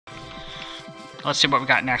Let's see what we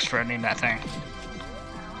got next for name that thing.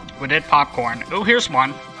 We did popcorn. Oh, here's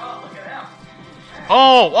one.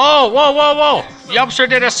 Oh, whoa, whoa, whoa, whoa! Yubster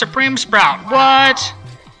did a Supreme Sprout. What?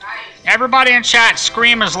 Everybody in chat,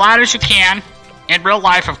 scream as loud as you can. In real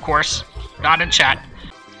life, of course. Not in chat.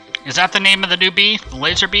 Is that the name of the new bee? The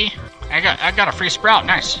laser bee? I got a free sprout.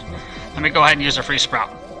 Nice. Let me go ahead and use a free sprout.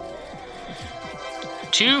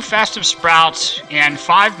 2 festive sprouts in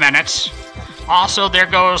 5 minutes. Also, there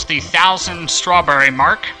goes the 1,000 strawberry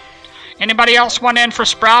mark. Anybody else want in for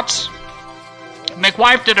sprouts?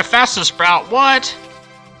 McWife did a festive sprout. What?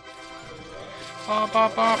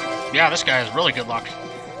 Yeah, this guy has really good luck.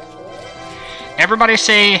 Everybody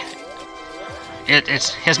say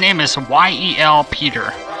his name is YEL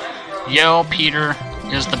Peter. Yell Peter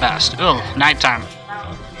is the best. Ugh, nighttime.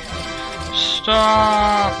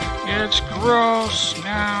 Stop. It's gross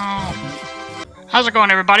now. How's it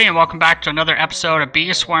going, everybody, and welcome back to another episode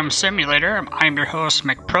of Swarm Simulator. I'm your host,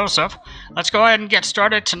 McProseph. Let's go ahead and get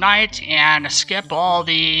started tonight and skip all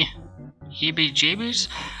the heebie-jeebies.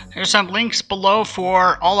 There's some links below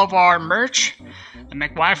for all of our merch. The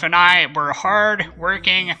McWife and I were hard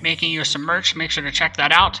working making you some merch. Make sure to check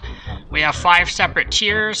that out. We have 5 separate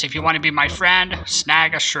tiers. If you want to be my friend,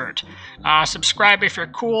 snag a shirt. Subscribe if you're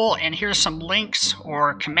cool, and here's some links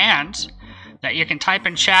or commands that you can type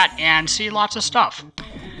in chat and see lots of stuff.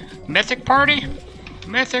 Mythic Party?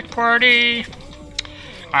 Mythic Party!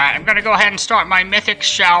 Alright, I'm going to go ahead and start my Mythic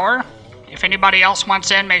Shower. If anybody else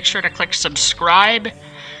wants in, make sure to click subscribe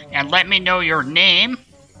and let me know your name.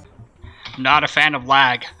 Not a fan of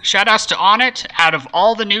lag. Shoutouts to Onnit. Out of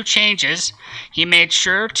all the new changes, he made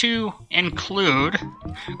sure to include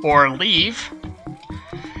or leave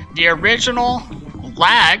the original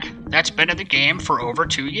lag that's been in the game for over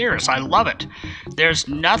 2 years. I love it. There's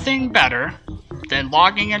nothing better than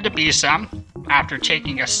logging into BSim after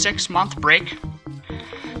taking a 6-month break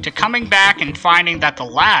to coming back and finding that the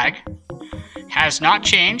lag has not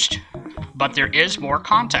changed, but there is more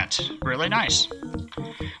content. Really nice.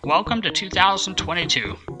 Welcome to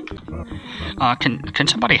 2022. Can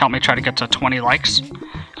somebody help me try to get to 20 likes?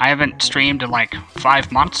 I haven't streamed in like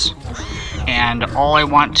 5 months, and all I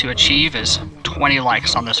want to achieve is 20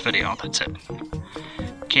 likes on this video. That's it.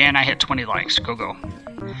 Can I hit 20 likes? Go.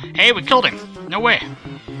 Hey, we killed him. No way.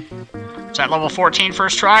 Is that level 14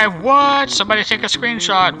 first try? What? Somebody take a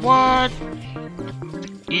screenshot. What?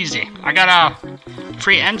 Easy. I got a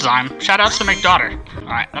free enzyme. Shoutouts to McDaughter.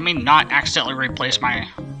 Alright, let me not accidentally replace my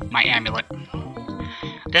amulet.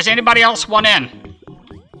 Does anybody else want in?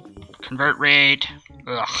 Convert rate.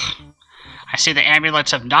 Ugh. I see the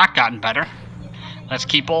amulets have not gotten better. Let's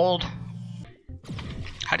keep old.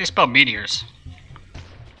 How do you spell meteors?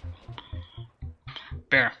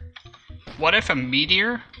 Bear. What if a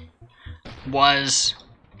meteor was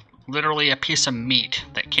literally a piece of meat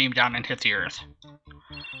that came down and hit the earth?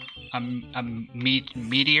 A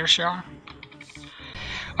meteor shower?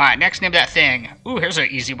 Alright, next name that thing. Ooh, here's an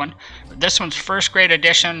easy one. This one's first grade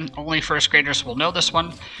edition. Only first graders will know this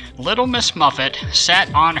one. Little Miss Muffet sat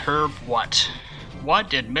on her what? What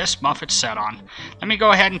did Miss Muffet set on? Let me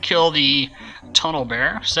go ahead and kill the tunnel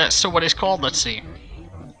bear. Is that still what he's called? Let's see.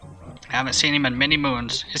 I haven't seen him in many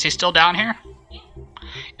moons. Is he still down here?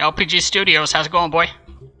 LPG Studios, how's it going, boy?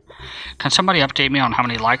 Can somebody update me on how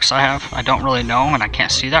many likes I have? I don't really know, and I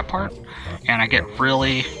can't see that part. And I get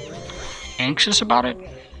really anxious about it.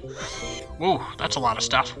 Ooh, that's a lot of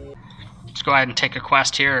stuff. Let's go ahead and take a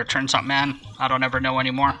quest here or turn something in. I don't ever know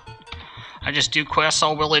anymore. I just do quests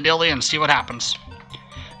all willy-nilly and see what happens.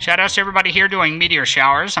 Shoutouts to everybody here doing meteor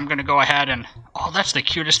showers. I'm going to go ahead and... Oh, that's the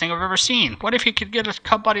cutest thing I've ever seen. What if you could get a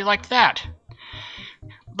cub buddy like that?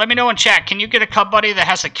 Let me know in chat. Can you get a cub buddy that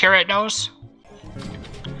has a carrot nose?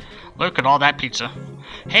 Look at all that pizza.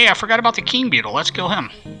 Hey, I forgot about the King Beetle. Let's kill him.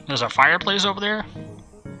 There's a fireplace over there.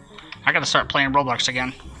 I gotta start playing Roblox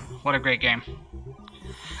again. What a great game.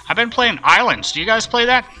 I've been playing Islands. Do you guys play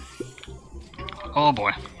that? Oh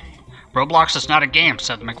boy. Roblox is not a game,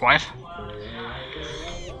 said the McWife.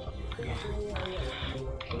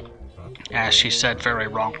 As she said very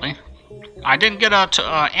wrongly. I didn't get a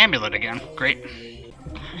amulet again. Great.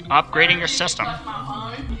 Upgrading your system.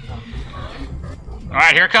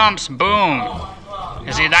 Alright, here comes. Boom.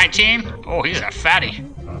 Is he 19? Oh, he's a fatty.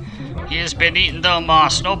 He has been eating them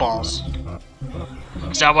snowballs.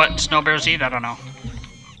 Is that what snow bears eat? I don't know.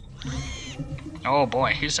 Oh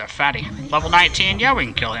boy, he's a fatty. Level 19? Yeah, we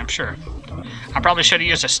can kill him, sure. I probably should have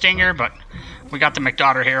used a stinger, but we got the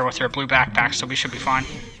McDaughter here with her blue backpack, so we should be fine.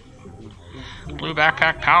 Blue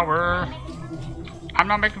backpack power. I'm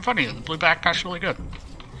not making fun of you. The blue backpack's really good.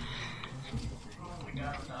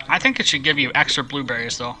 I think it should give you extra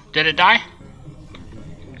blueberries, though. Did it die?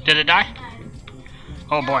 Did it die?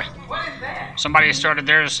 Oh boy. Somebody started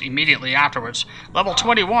theirs immediately afterwards. Level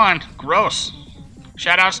 21. Gross.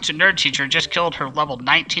 Shoutouts to Nerd Teacher. Just killed her level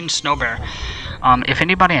 19 Snow Bear. If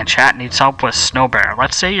anybody in chat needs help with Snow Bear,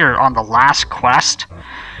 let's say you're on the last quest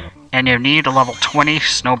and you need a level 20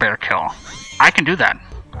 Snow Bear kill. I can do that.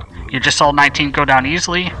 You just saw 19 go down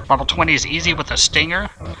easily. Level 20 is easy with a stinger.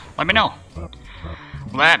 Let me know.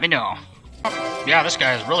 Let me know. Yeah, this guy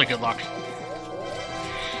has really good luck.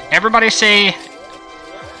 Everybody say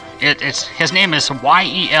his name is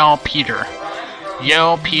YEL Peter.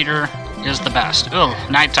 Yell Peter is the best.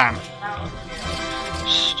 Ugh, nighttime.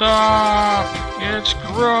 Stop. It's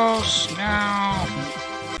gross now.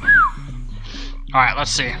 Alright,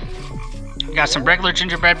 let's see. We got some regular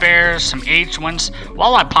gingerbread bears, some aged ones.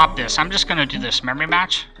 While I pop this, I'm just gonna do this memory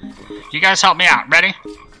match. You guys help me out. Ready?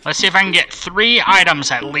 Let's see if I can get 3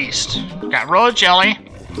 items at least. Got royal jelly.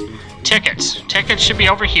 Tickets. Tickets should be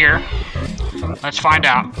over here. Let's find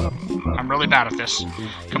out. I'm really bad at this.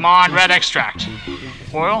 Come on, red extract.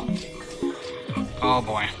 Oil? Oh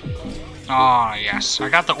boy. Oh yes, I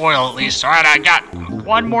got the oil at least. Alright, I got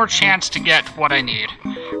one more chance to get what I need.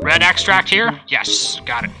 Red extract here? Yes,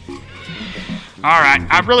 got it. Alright,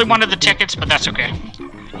 I really wanted the tickets, but that's okay.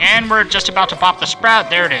 And we're just about to pop the sprout.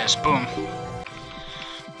 There it is. Boom.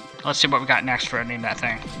 Let's see what we got next for I need that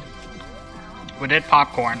thing. We did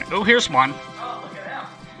popcorn. Oh, here's one.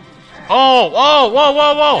 Oh, whoa, whoa,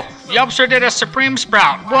 whoa, whoa. Yubster did a supreme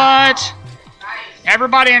sprout. What?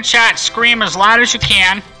 Everybody in chat, scream as loud as you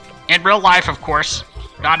can. In real life, of course.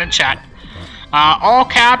 Not in chat. All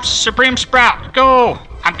caps, supreme sprout. Go.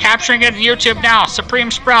 I'm capturing it in YouTube now. Supreme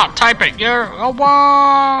sprout. Type it. Oh,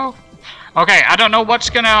 whoa. Okay, I don't know what's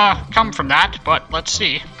gonna come from that, but let's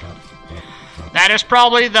see. That is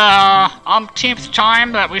probably the umpteenth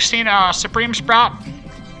time that we've seen a supreme sprout.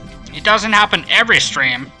 It doesn't happen every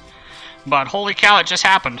stream, but holy cow, it just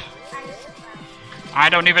happened. I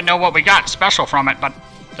don't even know what we got special from it, but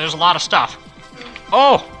there's a lot of stuff.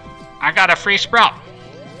 Oh, I got a free sprout.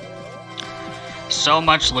 So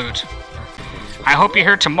much loot. I hope you're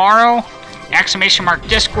here tomorrow. Exclamation mark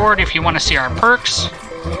Discord if you want to see our perks.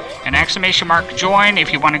 And exclamation mark join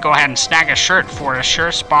if you want to go ahead and snag a shirt for a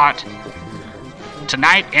sure spot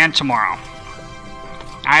tonight and tomorrow.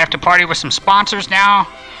 I have to party with some sponsors now.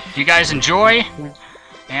 You guys enjoy.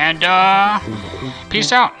 And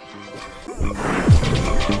peace out.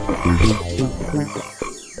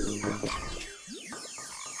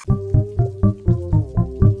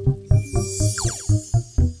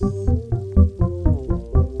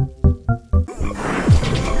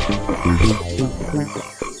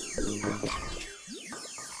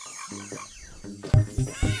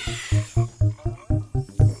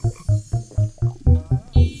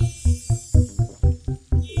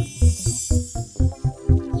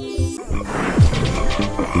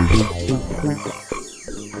 Thank you.